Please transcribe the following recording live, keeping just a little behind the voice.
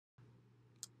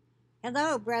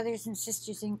Hello, brothers and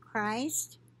sisters in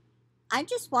Christ. I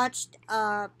just watched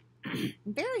a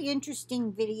very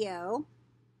interesting video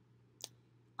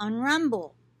on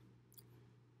Rumble,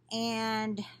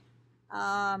 and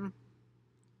I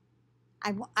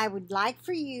would like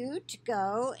for you to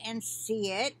go and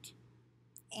see it,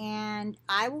 and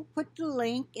I will put the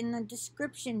link in the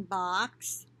description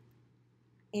box.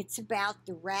 It's about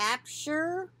the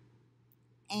rapture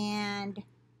and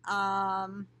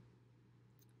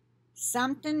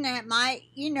something that might,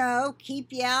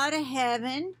 keep you out of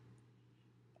heaven.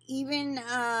 Even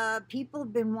people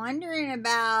have been wondering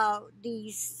about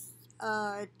these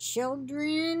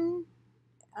children,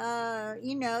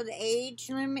 the age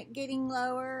limit getting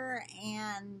lower.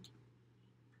 And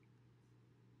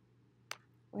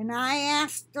when I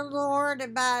asked the Lord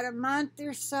about a month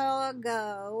or so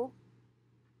ago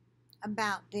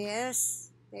about this,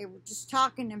 they were just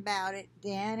talking about it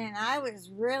then, and I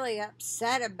was really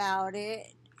upset about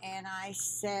it. And I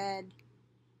said,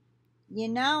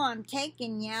 I'm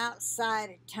taking you outside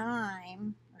of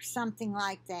time, or something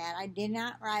like that. I did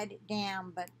not write it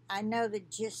down, but I know the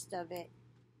gist of it.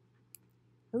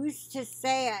 Who's to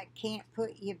say I can't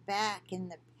put you back in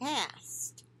the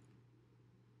past?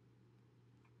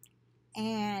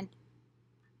 And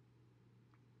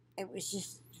it was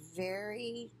just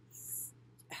very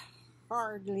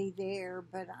hardly there,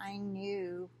 but I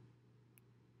knew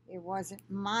it wasn't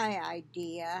my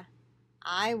idea.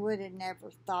 I would have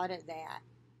never thought of that.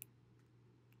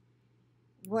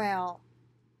 Well,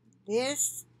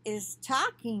 this is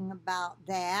talking about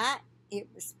that. It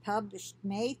was published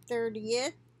May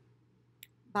 30th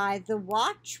by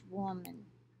TheWatchwoman.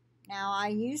 Now, I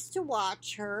used to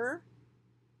watch her.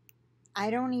 I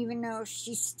don't even know if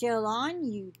she's still on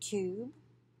YouTube,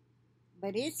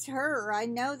 but it's her. I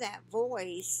know that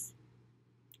voice.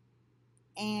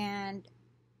 And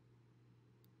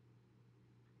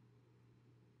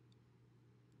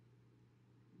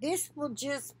this will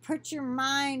just put your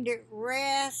mind at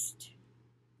rest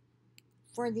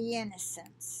for the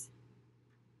innocents.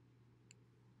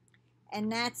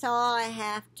 And that's all I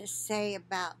have to say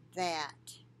about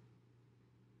that.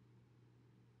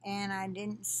 And I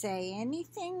didn't say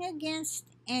anything against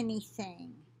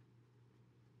anything.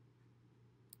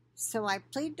 So I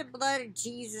plead the blood of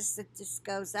Jesus that this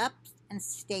goes up and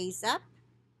stays up,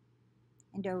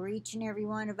 and over each and every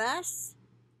one of us,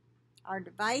 our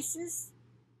devices,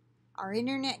 our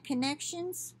internet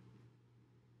connections.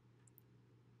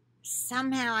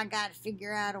 Somehow I got to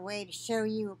figure out a way to show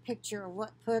you a picture of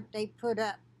what they put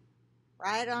up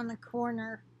right on the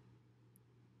corner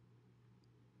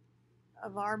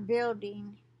of our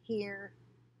building here.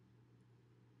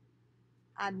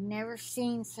 I've never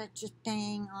seen such a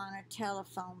thing on a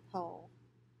telephone pole.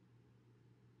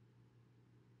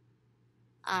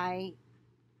 I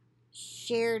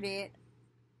shared it.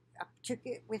 I took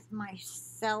it with my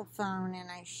cell phone and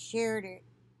I shared it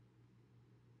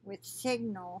with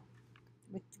Signal,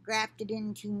 with the Grafted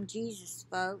In Team Jesus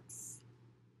folks.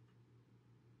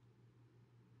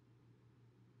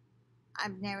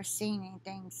 I've never seen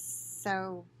anything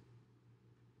so...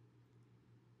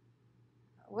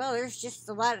 Well, there's just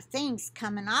a lot of things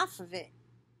coming off of it.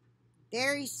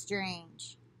 Very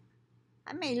strange.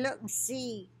 I may look and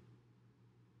see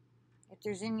if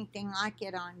there's anything like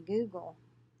it on Google.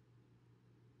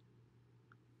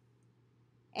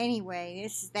 Anyway,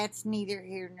 that's neither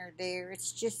here nor there. It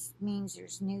just means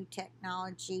there's new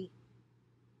technology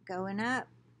going up,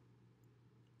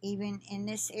 even in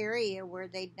this area where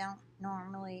they don't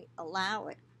normally allow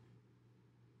it,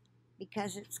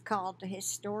 because it's called the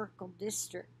Historical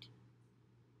District.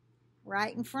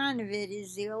 Right in front of it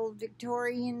is the old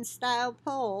Victorian style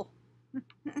pole.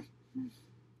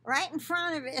 Right in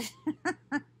front of it.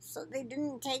 So they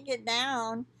didn't take it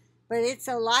down, but it's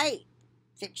a light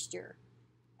fixture.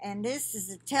 And this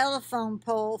is a telephone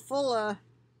pole full of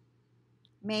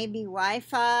maybe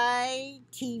Wi-Fi,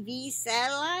 TV,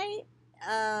 satellite,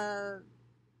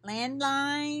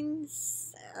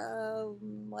 landlines,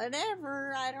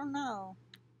 whatever, I don't know.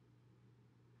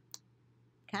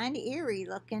 Kind of eerie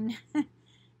looking.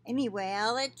 Anyway,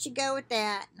 I'll let you go with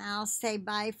that, and I'll say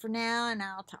bye for now, and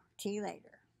I'll talk to you later.